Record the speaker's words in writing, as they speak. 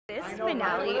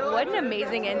finale. What an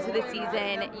amazing end to the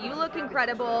season. You look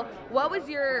incredible. What was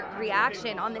your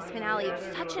reaction on this finale? It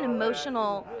was such an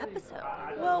emotional episode.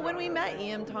 Well, when we met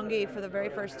Iam Tongi for the very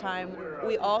first time,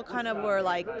 we all kind of were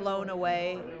like blown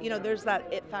away. You know, there's that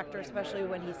it factor, especially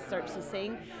when he starts to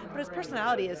sing. But his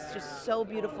personality is just so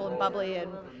beautiful and bubbly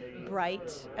and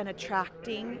bright and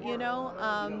attracting, you know.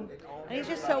 And he's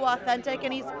just so authentic,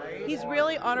 and he's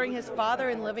really honoring his father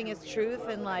and living his truth.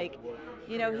 And like,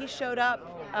 you know, he showed up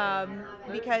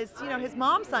because his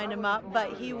mom signed him up,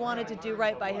 but he wanted to do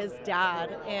right by his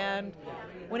dad. And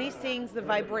when he sings, the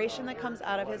vibration that comes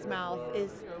out of his mouth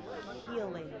is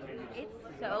healing.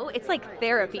 It's like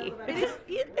therapy.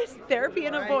 It's therapy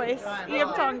in a voice. Iam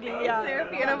Tongi, yeah.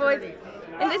 Therapy in a voice.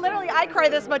 And literally, I cry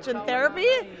this much in therapy.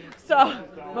 So,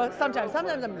 well, sometimes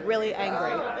I'm really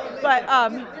angry. But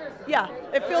yeah,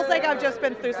 it feels like I've just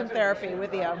been through some therapy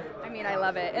with Iam. I mean, I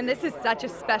love it. And this is such a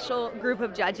special group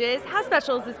of judges. How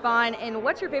special is this bond? And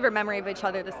what's your favorite memory of each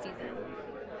other this season?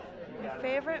 My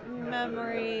favorite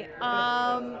memory,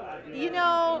 I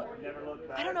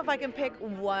don't know if I can pick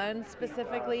one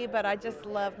specifically, but I just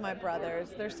love my brothers.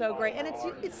 They're so great. And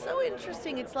it's so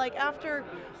interesting. It's like after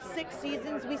 6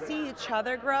 seasons, we see each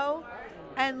other grow.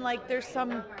 And like there's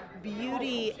some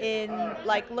beauty in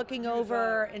like looking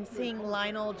over and seeing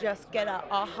Lionel just get an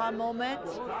aha moment,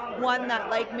 one that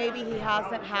like maybe he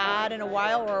hasn't had in a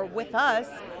while or with us.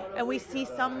 And we see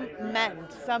some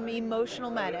emotional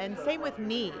men, and same with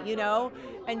me,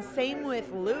 and same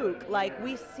with Luke. Like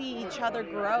we see each other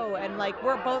grow, and like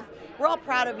we're all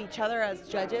proud of each other as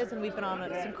judges, and we've been on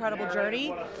this incredible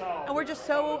journey, and we're just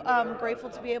so grateful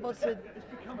to be able to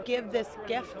give this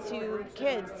gift to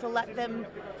kids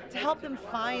to help them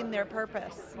find their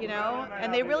purpose,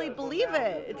 and they really believe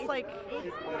it. It's like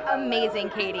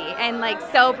amazing, Katy, and like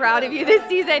so proud of you this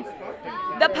season.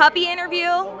 The puppy interview,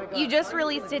 you just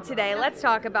released it today. Let's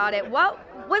talk about it.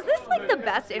 Was this like the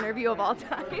best interview of all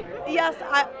time? Yes,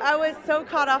 I was so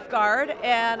caught off guard,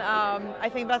 and I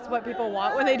think that's what people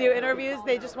want when they do interviews.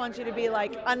 They just want you to be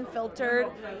like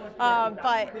unfiltered,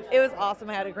 but it was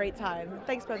awesome. I had a great time.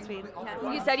 Thanks, BuzzFeed. Yes.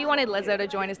 You said you wanted Lizzo to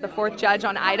join as the 4th judge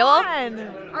on Idol.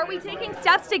 Are we taking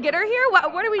steps to get her here?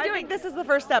 What are we doing? I think this is the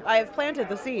first step. I have planted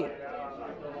the seed.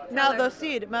 Now the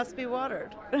seed must be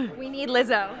watered. We need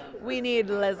Lizzo. We need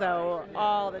Lizzo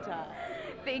all the time.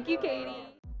 Thank you, Katy.